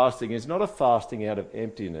post-Jesus fasting is not a fasting out of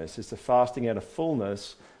emptiness, it's a fasting out of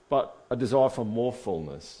fullness, but a desire for more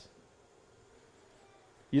fullness.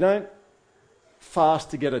 You don't fast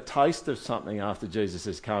to get a taste of something after Jesus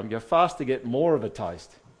has come. You fast to get more of a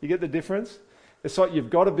taste. You get the difference? It's like you've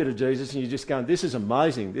got a bit of Jesus and you're just going, this is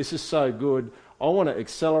amazing, this is so good. I want to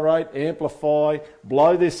accelerate, amplify,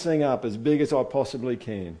 blow this thing up as big as I possibly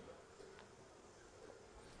can.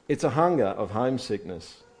 It's a hunger of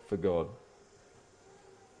homesickness for God.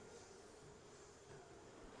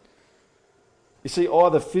 You see,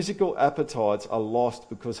 either physical appetites are lost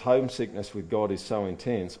because homesickness with God is so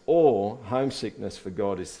intense, or homesickness for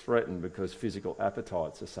God is threatened because physical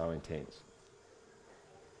appetites are so intense.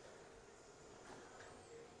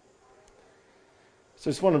 So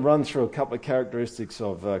I just want to run through a couple of characteristics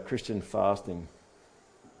of Christian fasting.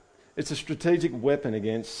 It's a strategic weapon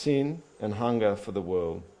against sin and hunger for the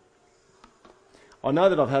world. I know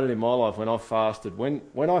that I've had it in my life when I've fasted.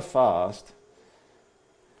 When I fast,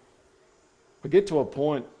 I get to a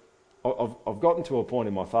point, I've gotten to a point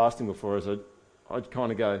in my fasting before as I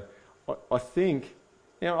kind of go, I think,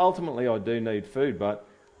 ultimately I do need food, but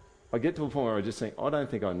I get to a point where I just think, I don't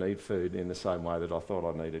think I need food in the same way that I thought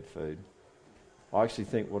I needed food. I actually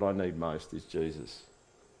think what I need most is Jesus.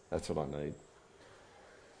 That's what I need.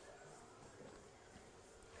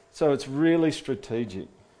 So it's really strategic.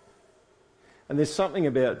 And there's something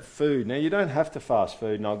about food. Now, you don't have to fast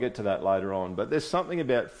food, and I'll get to that later on, but there's something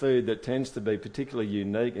about food that tends to be particularly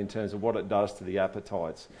unique in terms of what it does to the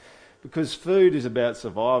appetites. Because food is about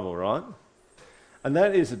survival, right? And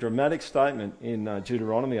that is a dramatic statement in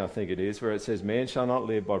Deuteronomy, I think it is, where it says, man shall not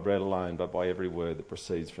live by bread alone, but by every word that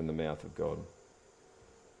proceeds from the mouth of God.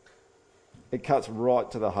 It cuts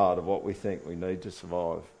right to the heart of what we think we need to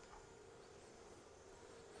survive.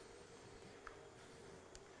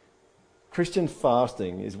 Christian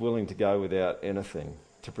fasting is willing to go without anything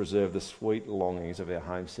to preserve the sweet longings of our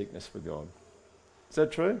homesickness for God. Is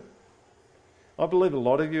that true? I believe a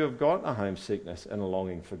lot of you have got a homesickness and a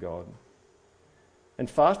longing for God. And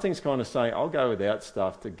fasting's kind of saying, I'll go without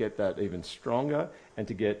stuff to get that even stronger and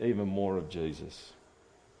to get even more of Jesus.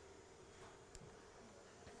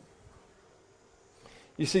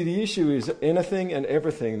 You see, the issue is anything and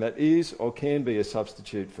everything that is or can be a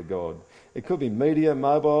substitute for God. It could be media,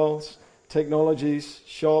 mobiles, technologies,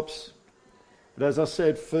 shops. But as I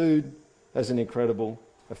said, food has an incredible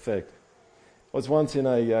effect. I was once in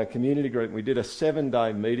a community group and we did a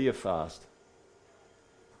 7-day media fast.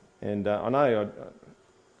 And I know,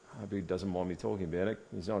 I hope he doesn't mind me talking about it.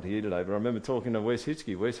 He's not here today, but I remember talking to Wes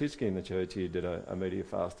Hitchke. Wes Hitchke in the church here did a media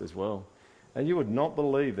fast as well. And you would not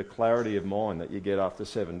believe the clarity of mind that you get after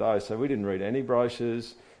 7 days. So we didn't read any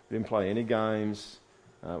brochures, we didn't play any games,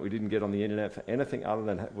 we didn't get on the internet for anything other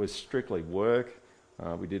than it was strictly work.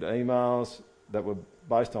 We did emails that were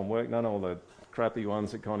based on work, none of all the crappy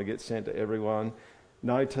ones that kind of get sent to everyone.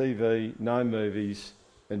 No TV, no movies,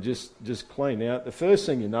 and just clean. Now, the first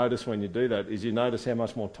thing you notice when you do that is you notice how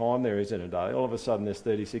much more time there is in a day. All of a sudden there's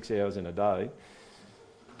 36 hours in a day.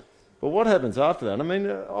 But what happens after that? I mean,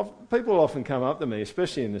 people often come up to me,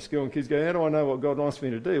 especially in the school, and kids go, how do I know what God wants me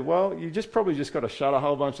to do? Well, you probably just got to shut a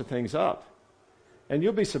whole bunch of things up. And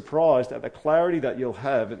you'll be surprised at the clarity that you'll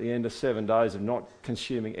have at the end of 7 days of not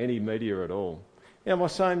consuming any media at all. Yeah, am I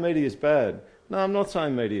saying media is bad? No, I'm not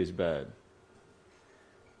saying media is bad.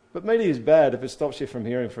 But media is bad if it stops you from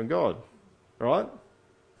hearing from God, right?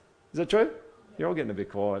 Is that true? You're all getting a bit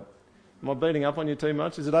quiet. Am I beating up on you too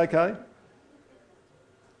much? Is it okay?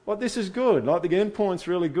 Well, this is good. Like the end point's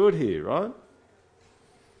really good here, right?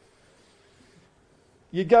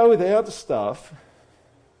 You go without the stuff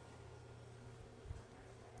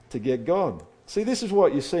to get God. See, this is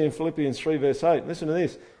what you see in Philippians 3 verse 8. Listen to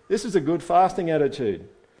this. This is a good fasting attitude.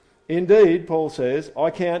 Indeed, Paul says, I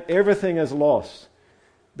count everything as loss.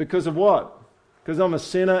 Because of what? Because I'm a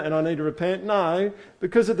sinner and I need to repent? No,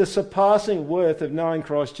 because of the surpassing worth of knowing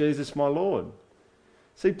Christ Jesus my Lord.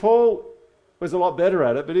 See, Paul was a lot better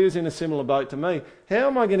at it, but he was in a similar boat to me. How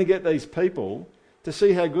am I going to get these people to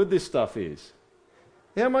see how good this stuff is?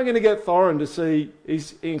 How am I going to get Thorin to see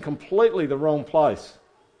he's in completely the wrong place?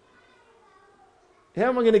 How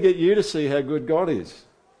am I going to get you to see how good God is?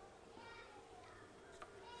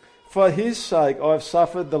 For his sake I've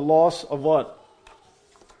suffered the loss of what?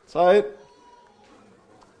 Say it.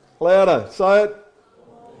 Louder. Say it.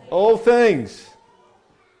 All things.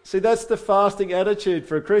 See, that's the fasting attitude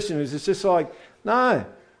for a Christian. It's just like, no,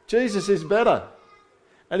 Jesus is better.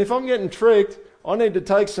 And if I'm getting tricked, I need to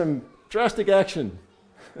take some drastic action.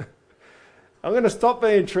 I'm going to stop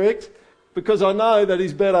being tricked because I know that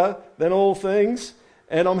he's better than all things,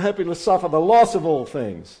 and I'm happy to suffer the loss of all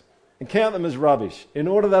things and count them as rubbish in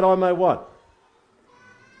order that I may what?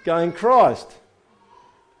 Gain Christ.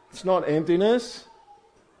 It's not emptiness.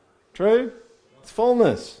 True? It's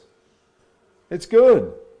fullness. It's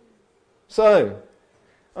good. So,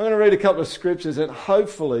 I'm going to read a couple of scriptures and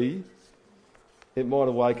hopefully it might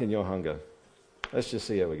awaken your hunger. Let's just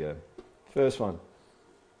see how we go. First one.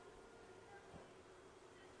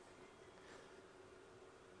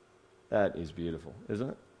 That is beautiful, isn't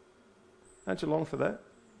it? Aren't you long for that?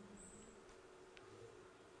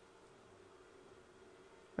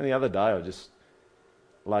 And the other day I just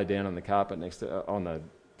lay down on the carpet on the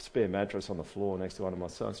spare mattress on the floor next to one of my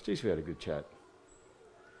sons. Geez, we had a good chat.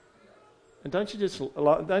 And don't you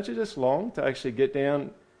just long to actually get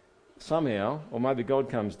down somehow, or maybe God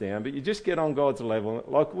comes down, but you just get on God's level.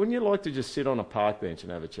 Like, wouldn't you like to just sit on a park bench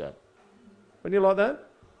and have a chat? Wouldn't you like that?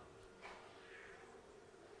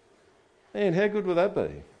 Man, how good would that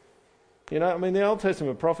be? You know, I mean, the Old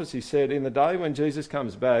Testament prophecy said, in the day when Jesus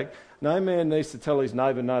comes back, no man needs to tell his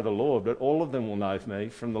neighbour, know the Lord, but all of them will know me,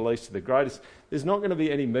 from the least to the greatest. There's not going to be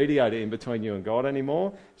any mediator in between you and God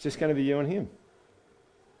anymore. It's just going to be you and him.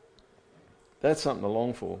 That's something to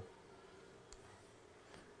long for.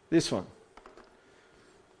 This one.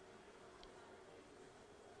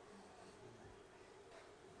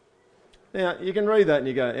 Now, you can read that and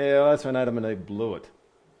you go, yeah, well, that's when Adam and Eve blew it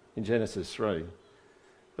in Genesis 3.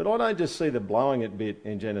 But I don't just see the blowing it bit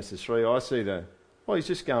in Genesis 3. I see he's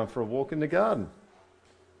just going for a walk in the garden.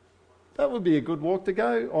 That would be a good walk to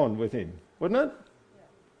go on with him, wouldn't it? Yeah.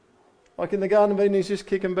 Like in the Garden of Eden, he's just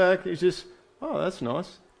kicking back. He's just, oh, that's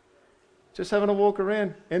nice. Just having a walk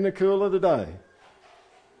around in the cool of the day.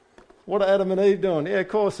 What are Adam and Eve doing? Yeah, of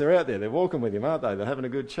course, they're out there. They're walking with him, aren't they? They're having a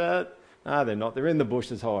good chat. No, they're not. They're in the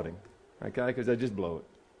bushes hiding, okay, because they just blew it.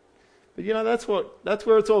 But you know, that's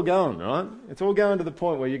where it's all going, right? It's all going to the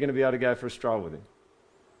point where you're going to be able to go for a stroll with him.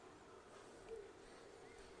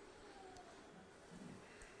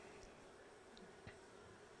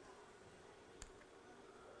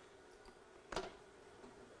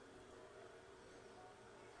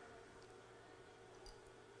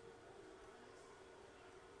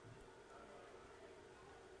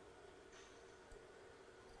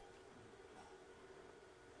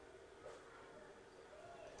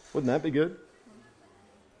 Wouldn't that be good?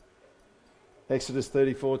 Exodus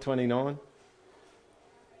 34:29.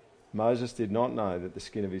 Moses did not know that the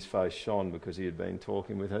skin of his face shone because he had been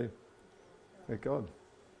talking with who? With God.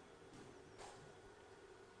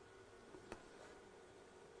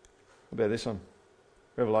 What about this one?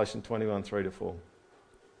 Revelation 21:3-4.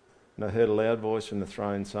 And I heard a loud voice from the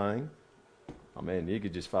throne saying, oh man, you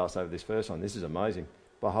could just fast over this first one. This is amazing.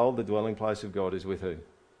 Behold, the dwelling place of God is with who?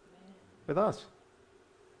 With us.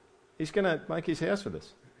 He's going to make his house with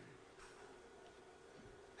us.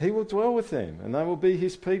 He will dwell with them and they will be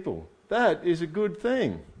his people. That is a good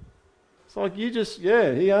thing. It's like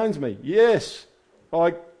he owns me. Yes.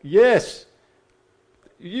 Yes.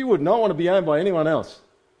 You would not want to be owned by anyone else.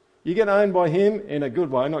 You get owned by him in a good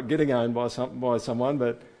way, not getting owned by someone,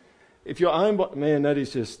 but if you're owned by, man, that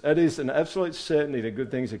is an absolute certainty that good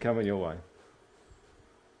things are coming your way.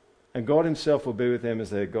 And God himself will be with them as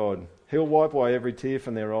their God. He'll wipe away every tear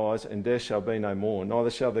from their eyes, and death shall be no more. Neither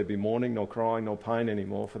shall there be mourning, nor crying, nor pain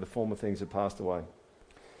anymore, for the former things have passed away.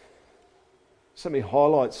 So let me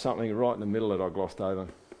highlight something right in the middle that I glossed over.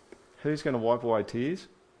 Who's going to wipe away tears?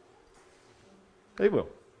 He will.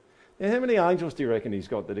 Now, how many angels do you reckon he's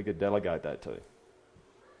got that he could delegate that to? Do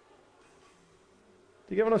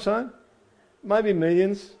you get what I'm saying? Maybe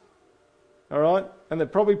millions, all right? And they're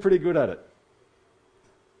probably pretty good at it.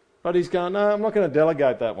 But he's going, no, I'm not going to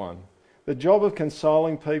delegate that one. The job of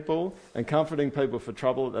consoling people and comforting people for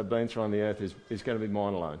trouble that they've been through on the earth is going to be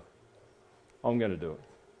mine alone. I'm going to do it.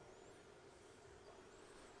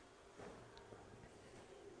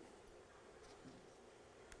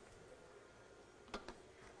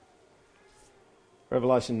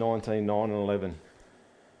 Revelation 19:9 and 11.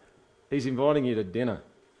 He's inviting you to dinner.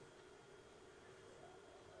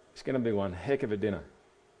 It's going to be one heck of a dinner.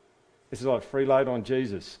 This is like free load on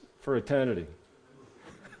Jesus for eternity.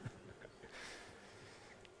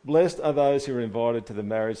 Blessed are those who are invited to the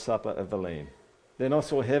marriage supper of the Lamb. Then I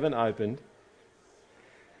saw heaven opened,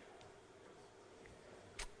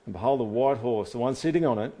 and behold, a white horse. The one sitting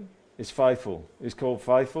on it is faithful, is called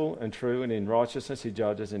faithful and true, and in righteousness he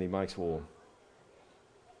judges and he makes war.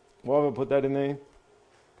 Why have I put that in there?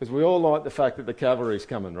 Because we all like the fact that the cavalry's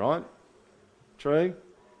coming, right? True?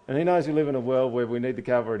 And he knows we live in a world where we need the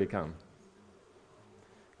cavalry to come.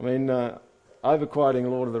 I mean, overquoting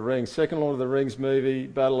Lord of the Rings, second Lord of the Rings movie,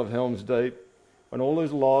 Battle of Helm's Deep, when all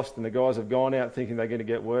is lost and the guys have gone out thinking they're going to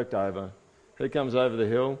get worked over, who comes over the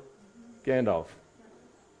hill? Gandalf,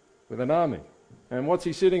 with an army. And what's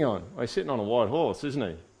he sitting on? Well, he's sitting on a white horse, isn't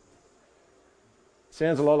he?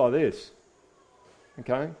 Sounds a lot like this.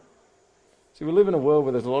 Okay? See, we live in a world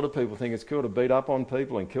where there's a lot of people think it's cool to beat up on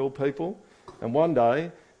people and kill people, and one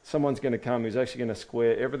day someone's going to come who's actually going to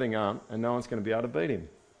square everything up and no one's going to be able to beat him.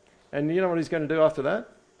 And you know what he's going to do after that?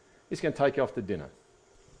 He's going to take you off to dinner.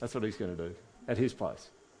 That's what he's going to do at his place.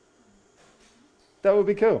 That would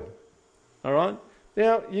be cool. All right?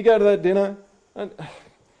 Now, you go to that dinner, and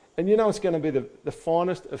you know it's going to be the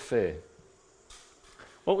finest affair.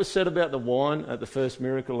 What was said about the wine at the first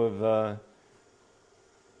miracle of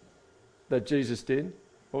that Jesus did?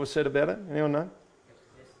 What was said about it? Anyone know?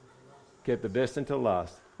 Kept the best until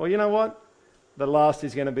last. Well, you know what? The last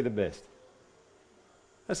is going to be the best.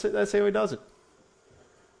 That's how he does it.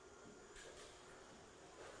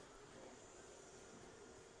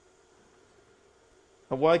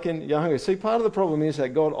 Awaken your hunger. See, part of the problem is that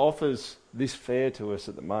God offers this fare to us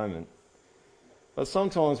at the moment. But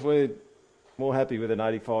sometimes we're more happy with an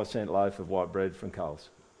 85-cent loaf of white bread from Coles.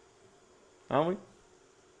 Aren't we? I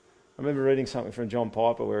remember reading something from John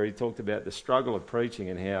Piper where he talked about the struggle of preaching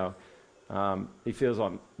and how he feels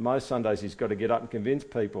like most Sundays he's got to get up and convince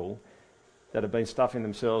people that have been stuffing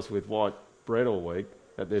themselves with white bread all week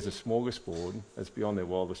that there's a smorgasbord that's beyond their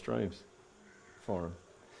wildest dreams for them.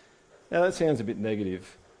 Now that sounds a bit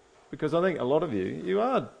negative because I think a lot of you're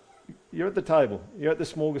at the table, you're at the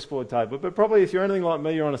smorgasbord table, but probably if you're anything like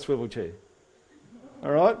me, you're on a swivel chair.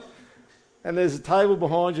 All right? And there's a table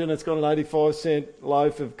behind you and it's got an 85-cent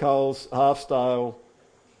loaf of Coles, half-stale,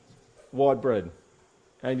 white bread.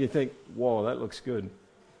 And you think, wow, that looks good.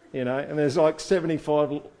 You know, and there's like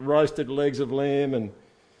 75 roasted legs of lamb and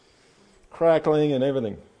crackling and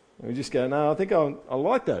everything. And we just go, no, I think I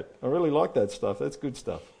like that. I really like that stuff. That's good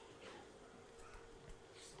stuff.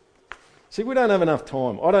 See, we don't have enough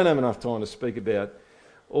time. I don't have enough time to speak about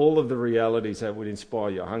all of the realities that would inspire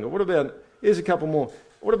your hunger. Here's a couple more.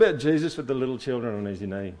 What about Jesus with the little children on his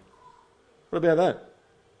knee? What about that?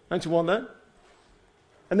 Don't you want that?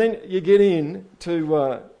 And then you get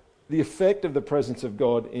into the effect of the presence of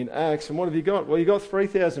God in Acts, and what have you got? Well, you got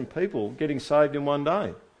 3,000 people getting saved in one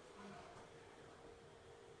day.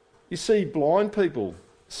 You see blind people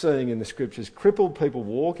seeing in the scriptures, crippled people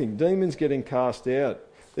walking, demons getting cast out.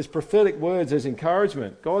 There's prophetic words, there's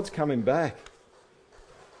encouragement. God's coming back.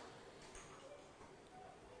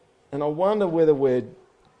 And I wonder whether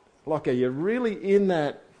are you really in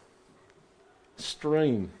that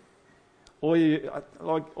stream? Or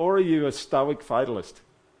are you a stoic fatalist?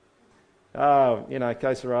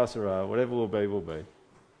 Que sera, sera, whatever will be, will be.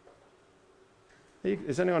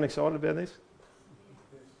 Is anyone excited about this?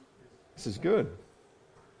 This is good.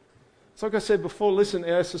 It's like I said before, listen,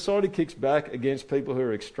 our society kicks back against people who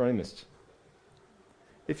are extremists.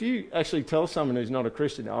 If you actually tell someone who's not a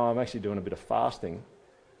Christian, I'm actually doing a bit of fasting,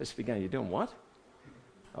 they're just going, you're doing what?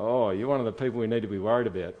 Oh, you're one of the people we need to be worried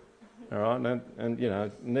about. All right,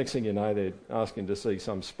 and next thing you know, they're asking to see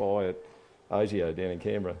some spy at ASIO down in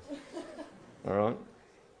Canberra. All right,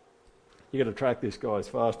 you got to track this guy's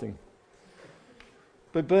fasting.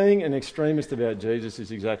 But being an extremist about Jesus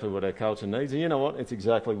is exactly what our culture needs, and you know what? It's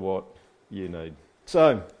exactly what you need.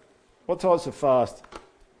 So, what types of fast?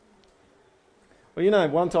 Well,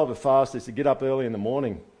 one type of fast is to get up early in the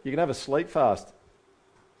morning. You can have a sleep fast,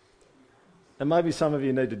 and maybe some of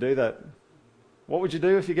you need to do that. What would you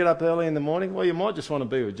do if you get up early in the morning? Well, you might just want to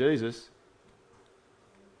be with Jesus.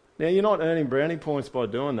 Now, you're not earning brownie points by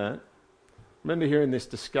doing that. I remember hearing this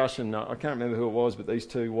discussion, I can't remember who it was, but these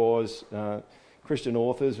two wise Christian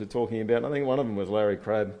authors were talking about, I think one of them was Larry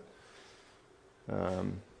Crabb.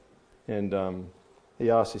 He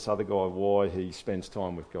asked this other guy why he spends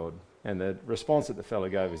time with God. And the response that the fellow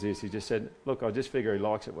gave was this. He just said, look, I just figure he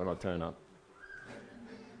likes it when I turn up.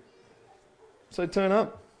 So turn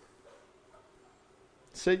up.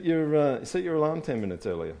 Set your alarm 10 minutes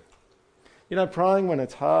earlier. Praying when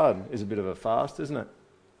it's hard is a bit of a fast, isn't it?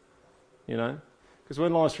 Because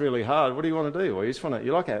when life's really hard, what do you want to do? Well,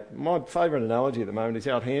 my favourite analogy at the moment is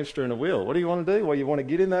out hamstering a wheel. What do you want to do? Well, you want to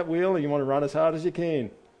get in that wheel and you want to run as hard as you can.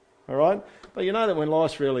 all right? But you know that when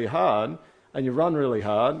life's really hard and you run really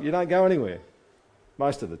hard, you don't go anywhere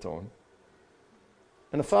most of the time.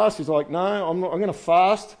 And a fast is like, no, I'm going to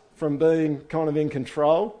fast from being kind of in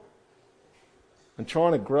control and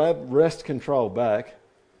trying to wrest control back,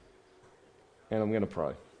 and I'm going to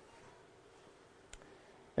pray.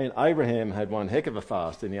 And Abraham had one heck of a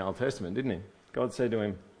fast in the Old Testament, didn't he? God said to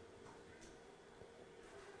him,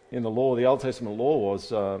 in the law, the Old Testament law was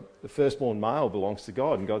the firstborn male belongs to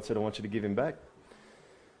God, and God said, I want you to give him back.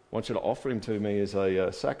 I want you to offer him to me as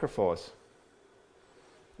a sacrifice.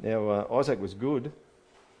 Now, Isaac was good,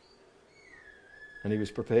 and he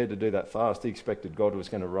was prepared to do that fast. He expected God was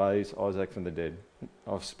going to raise Isaac from the dead.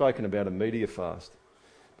 I've spoken about a media fast,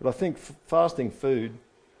 but I think fasting food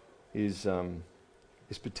is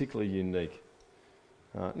particularly unique.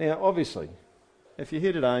 Now, obviously, if you're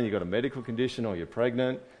here today and you've got a medical condition or you're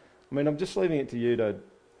pregnant, I mean, I'm just leaving it to you to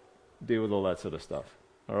deal with all that sort of stuff,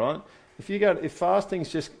 all right? If fasting's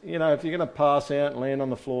just, if you're going to pass out and land on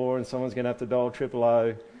the floor and someone's going to have to dial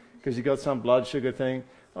 000 because you've got some blood sugar thing,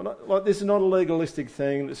 this is not a legalistic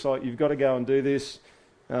thing. It's like you've got to go and do this.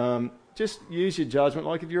 Just use your judgment.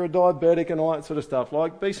 Like if you're a diabetic and all that sort of stuff,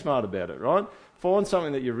 like be smart about it, right? Find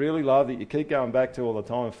something that you really love that you keep going back to all the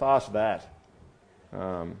time and fast that.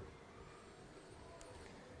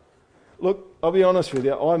 Look, I'll be honest with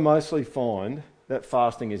you, I mostly find that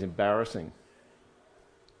fasting is embarrassing.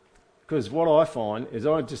 Because what I find is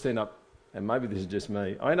I just end up, and maybe this is just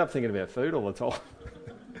me, I end up thinking about food all the time.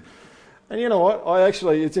 And you know what?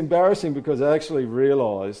 It's embarrassing because I actually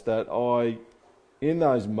realise that in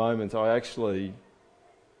those moments, I actually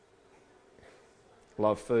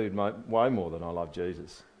love food way more than I love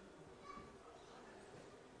Jesus.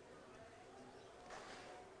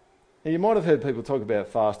 Now, you might have heard people talk about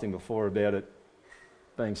fasting before, about it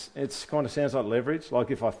being, it kind of sounds like leverage, like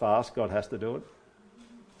if I fast, God has to do it.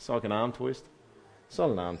 It's like an arm twist. It's not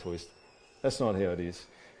an arm twist. That's not how it is.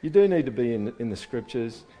 You do need to be in the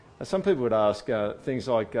scriptures. Some people would ask things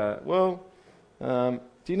like, do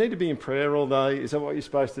you need to be in prayer all day? Is that what you're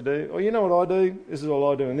supposed to do? Or you know what I do? This is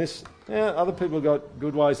all I do. And this, other people have got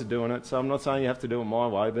good ways of doing it, so I'm not saying you have to do it my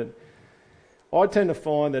way, but I tend to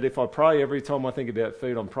find that if I pray every time I think about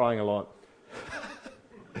food, I'm praying a lot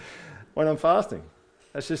when I'm fasting.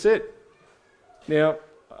 That's just it. Now,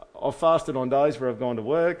 I've fasted on days where I've gone to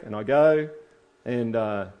work and I go and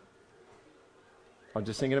I'm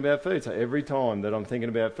just thinking about food. So every time that I'm thinking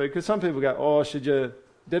about food, because some people go, should you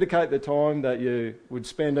dedicate the time that you would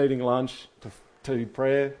spend eating lunch to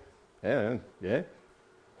prayer? Yeah.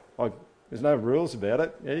 Like, there's no rules about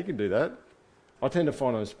it. Yeah, you can do that. I tend to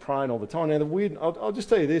find I was praying all the time. Now, I'll just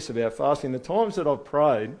tell you this about fasting. The times that I've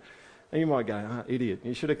prayed, and you might go, idiot,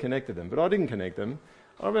 you should have connected them. But I didn't connect them.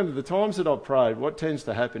 I remember the times that I've prayed, what tends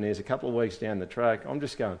to happen is a couple of weeks down the track, I'm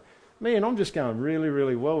just going really,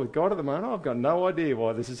 really well with God at the moment. I've got no idea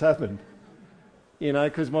why this has happened.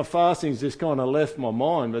 Because my fasting's just kind of left my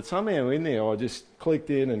mind. But somehow in there, I just clicked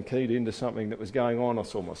in and keyed into something that was going on. I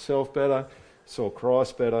saw myself better, saw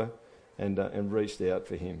Christ better, and reached out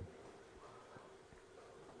for him.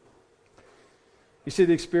 You see,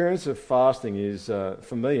 the experience of fasting is,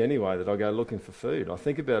 for me anyway, that I go looking for food. I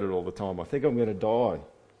think about it all the time. I think I'm going to die.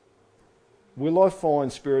 Will I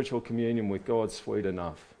find spiritual communion with God sweet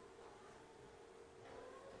enough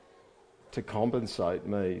to compensate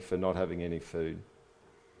me for not having any food?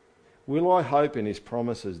 Will I hope in his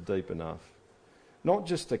promises deep enough? Not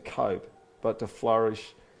just to cope, but to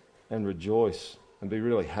flourish and rejoice and be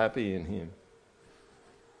really happy in him.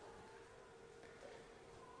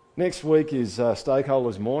 Next week is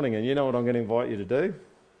Stakeholders Morning, and you know what I'm going to invite you to do?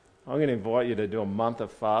 I'm going to invite you to do a month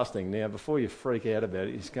of fasting. Now, before you freak out about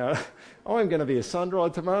it, you just go, I'm going to be a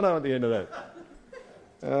sun-dried tomato at the end of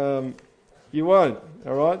that. You won't,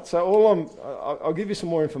 all right? So I'll give you some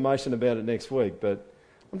more information about it next week, but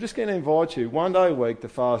I'm just going to invite you one day a week to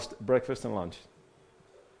fast breakfast and lunch.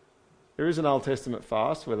 There is an Old Testament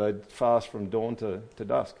fast where they fast from dawn to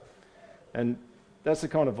dusk. And that's the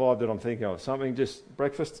kind of vibe that I'm thinking of. Something just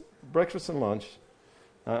breakfast and lunch.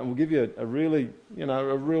 And we'll give you a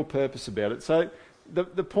real purpose about it. So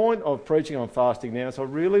the point of preaching on fasting now is I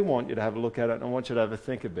really want you to have a look at it and I want you to have a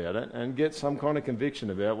think about it and get some kind of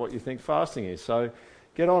conviction about what you think fasting is. So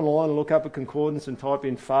get online, look up a concordance and type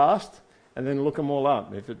in fast and then look them all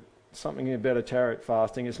up. If it's something about a chariot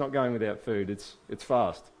fasting, it's not going without food, it's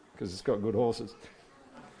fast because it's got good horses.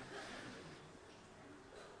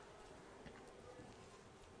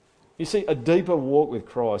 You see, a deeper walk with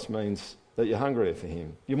Christ means that you're hungrier for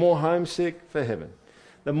him. You're more homesick for heaven.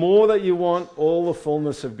 The more that you want all the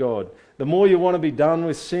fullness of God, the more you want to be done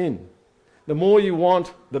with sin, the more you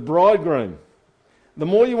want the bridegroom, the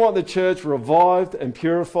more you want the church revived and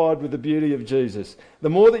purified with the beauty of Jesus, the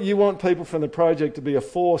more that you want people from the project to be a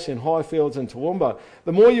force in Highfields and Toowoomba,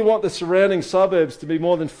 the more you want the surrounding suburbs to be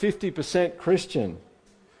more than 50% Christian,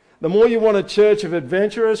 the more you want a church of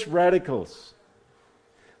adventurous radicals,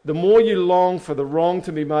 the more you long for the wrong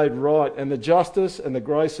to be made right and the justice and the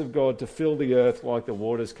grace of God to fill the earth like the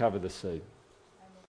waters cover the sea.